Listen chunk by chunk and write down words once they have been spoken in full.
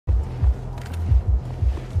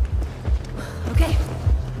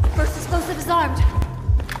disarmed.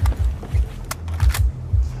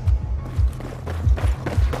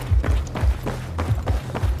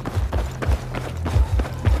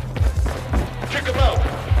 Kick him out.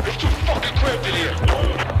 It's too fucking cramped in here.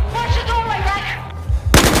 Watch the doorway, Rex!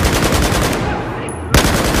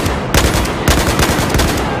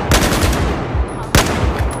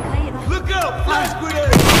 Look out! Flash grenade!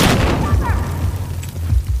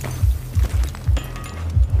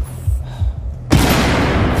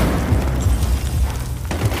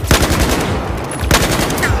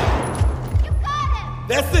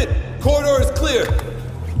 That's it! Corridor is clear!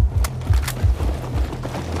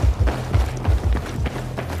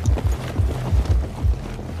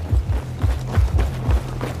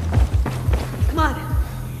 Come on.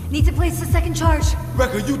 Need to place the second charge.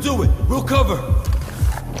 Wrecker, you do it! We'll cover!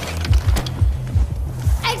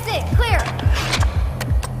 Exit! Clear!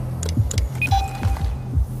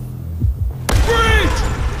 Breach!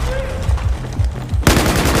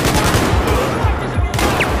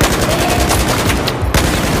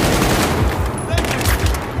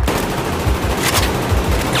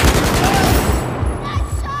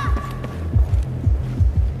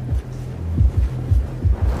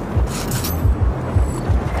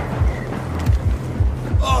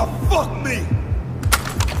 Oh, fuck me!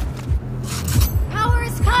 Power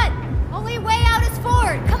is cut! Only way out is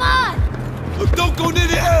forward! Come on! Look, don't go near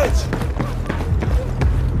the edge!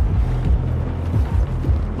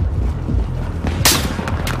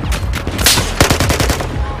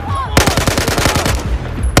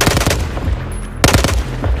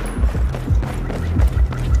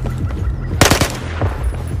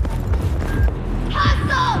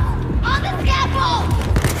 Hostiles! On the scaffold!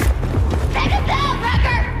 Take us down,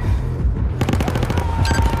 Wrecker!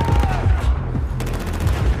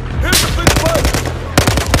 Here's the big fight!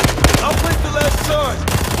 I'll place the last charge!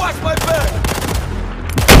 Watch my back!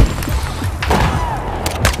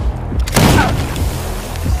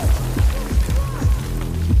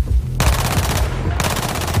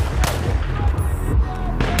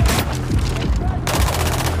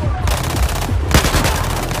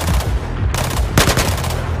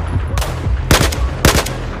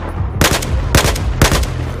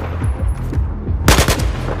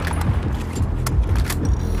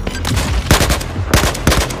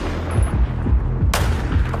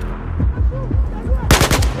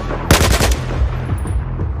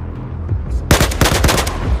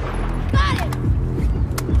 Got it!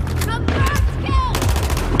 Confirmed kill!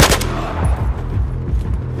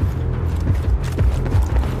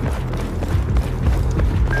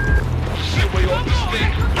 Shit, way off this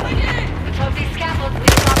thing. Of these scaffolds, we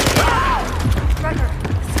can lock it down. Wrecker,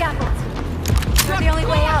 the scaffolds. They're the only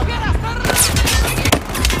way out.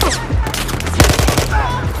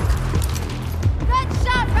 Good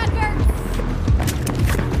shot, Wrecker!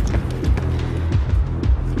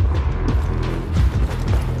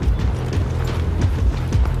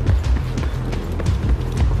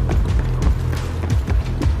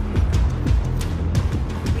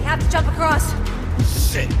 We have to jump across.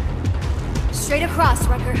 Shit! Straight across,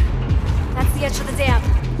 Wrecker. That's the edge of the dam.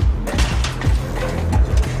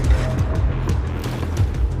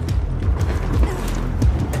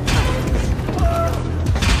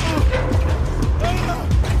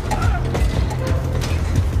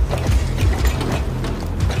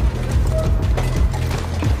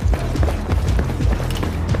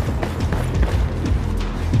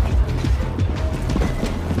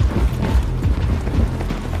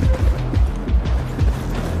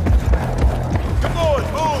 Come on,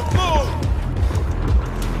 move, move!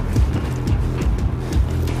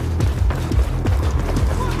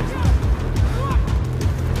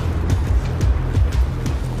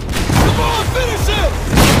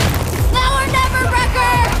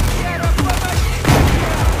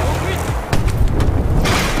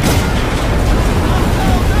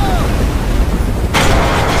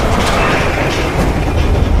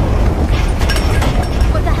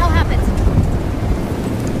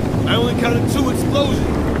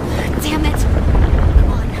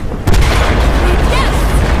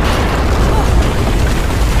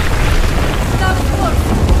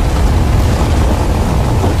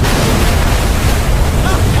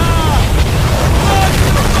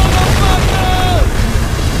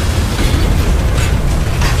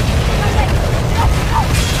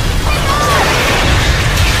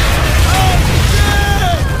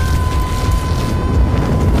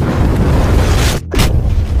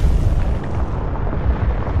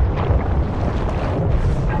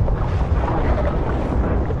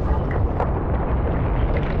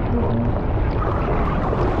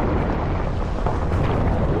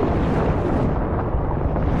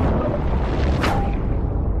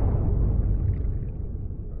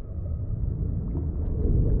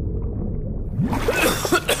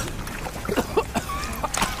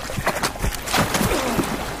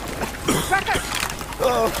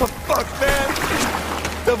 Fuck,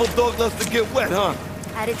 man! Devil dog loves to get wet, huh?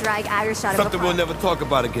 Had to drag Irish out of Something a we'll pub. never talk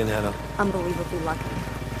about again, Hannah. Unbelievably lucky.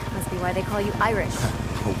 Must be why they call you Irish.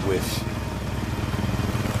 I wish.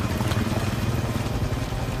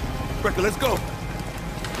 Brecker, let's go!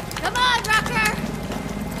 Come on, Rucker!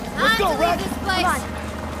 Let's go, Time to Ruck! leave this place. Come on.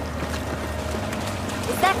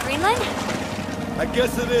 Is that Greenland? I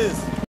guess it is.